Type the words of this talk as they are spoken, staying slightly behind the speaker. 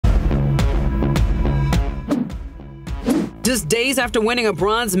Just days after winning a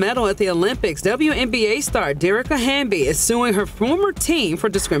bronze medal at the Olympics, WNBA star Derica Hamby is suing her former team for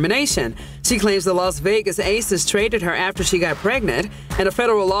discrimination. She claims the Las Vegas Aces traded her after she got pregnant. In a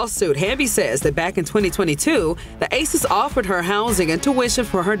federal lawsuit, Hamby says that back in 2022, the Aces offered her housing and tuition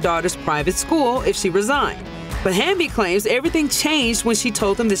for her daughter's private school if she resigned. But Hamby claims everything changed when she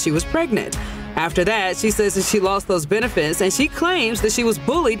told them that she was pregnant. After that, she says that she lost those benefits, and she claims that she was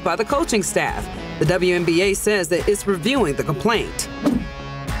bullied by the coaching staff. The WNBA says that it's reviewing the complaint.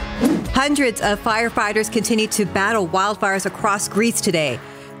 Hundreds of firefighters continue to battle wildfires across Greece today.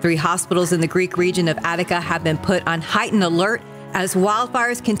 3 hospitals in the Greek region of Attica have been put on heightened alert as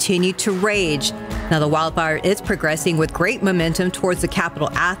wildfires continue to rage. Now, the wildfire is progressing with great momentum towards the capital,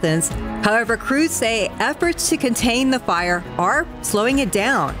 Athens. However, crews say efforts to contain the fire are slowing it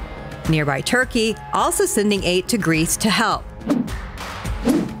down. Nearby Turkey also sending aid to Greece to help.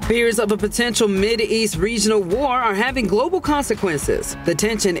 Fears of a potential Mideast regional war are having global consequences. The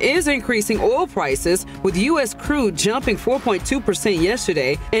tension is increasing oil prices, with U.S. crude jumping 4.2%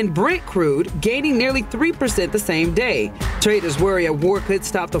 yesterday and Brent crude gaining nearly 3% the same day. Traders worry a war could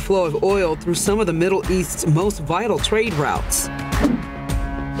stop the flow of oil through some of the Middle East's most vital trade routes.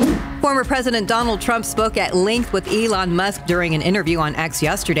 Former President Donald Trump spoke at length with Elon Musk during an interview on X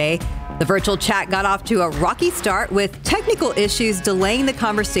yesterday. The virtual chat got off to a rocky start, with technical issues delaying the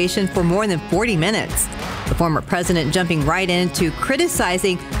conversation for more than 40 minutes. The former president jumping right into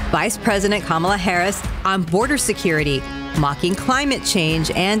criticizing Vice President Kamala Harris on border security, mocking climate change,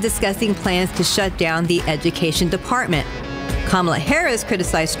 and discussing plans to shut down the education department. Kamala Harris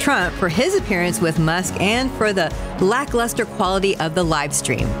criticized Trump for his appearance with Musk and for the lackluster quality of the live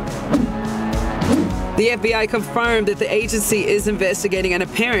stream. The FBI confirmed that the agency is investigating an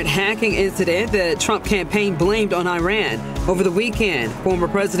apparent hacking incident that Trump campaign blamed on Iran. Over the weekend, former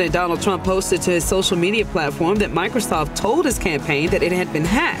President Donald Trump posted to his social media platform that Microsoft told his campaign that it had been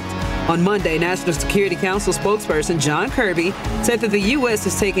hacked. On Monday, National Security Council spokesperson John Kirby said that the U.S.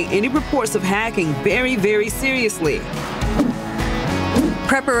 is taking any reports of hacking very, very seriously.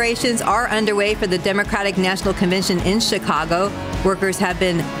 Preparations are underway for the Democratic National Convention in Chicago. Workers have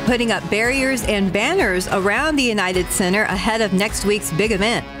been putting up barriers and banners around the United Center ahead of next week's big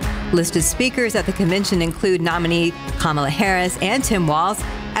event. Listed speakers at the convention include nominee Kamala Harris and Tim Walz,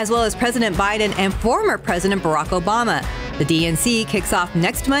 as well as President Biden and former President Barack Obama. The DNC kicks off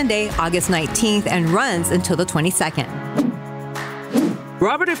next Monday, August 19th, and runs until the 22nd.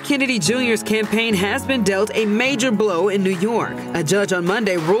 Robert F. Kennedy Jr.'s campaign has been dealt a major blow in New York. A judge on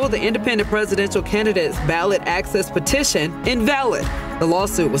Monday ruled the independent presidential candidate's ballot access petition invalid. The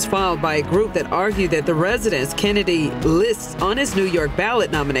lawsuit was filed by a group that argued that the residence Kennedy lists on his New York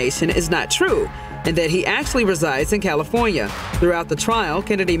ballot nomination is not true, and that he actually resides in California. Throughout the trial,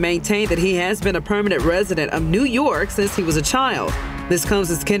 Kennedy maintained that he has been a permanent resident of New York since he was a child. This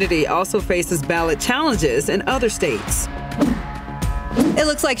comes as Kennedy also faces ballot challenges in other states. It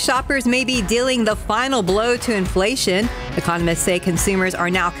looks like shoppers may be dealing the final blow to inflation. Economists say consumers are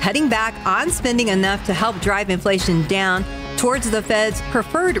now cutting back on spending enough to help drive inflation down towards the Fed's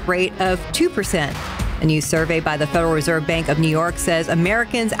preferred rate of 2%. A new survey by the Federal Reserve Bank of New York says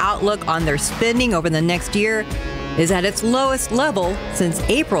Americans' outlook on their spending over the next year is at its lowest level since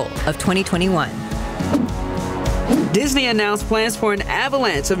April of 2021. Disney announced plans for an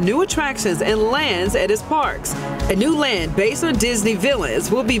avalanche of new attractions and lands at its parks. A new land based on Disney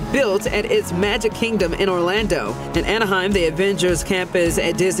villains will be built at its Magic Kingdom in Orlando. In Anaheim, the Avengers campus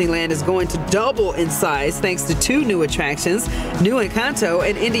at Disneyland is going to double in size thanks to 2 new attractions. New Encanto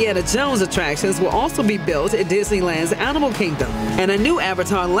and Indiana Jones attractions will also be built at Disneyland's Animal Kingdom. And a new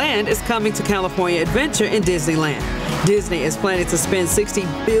Avatar land is coming to California Adventure in Disneyland. Disney is planning to spend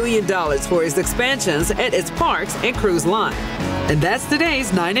 $60 billion for its expansions at its parks and cruise line. And that's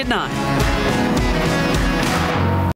today's 9 at 9.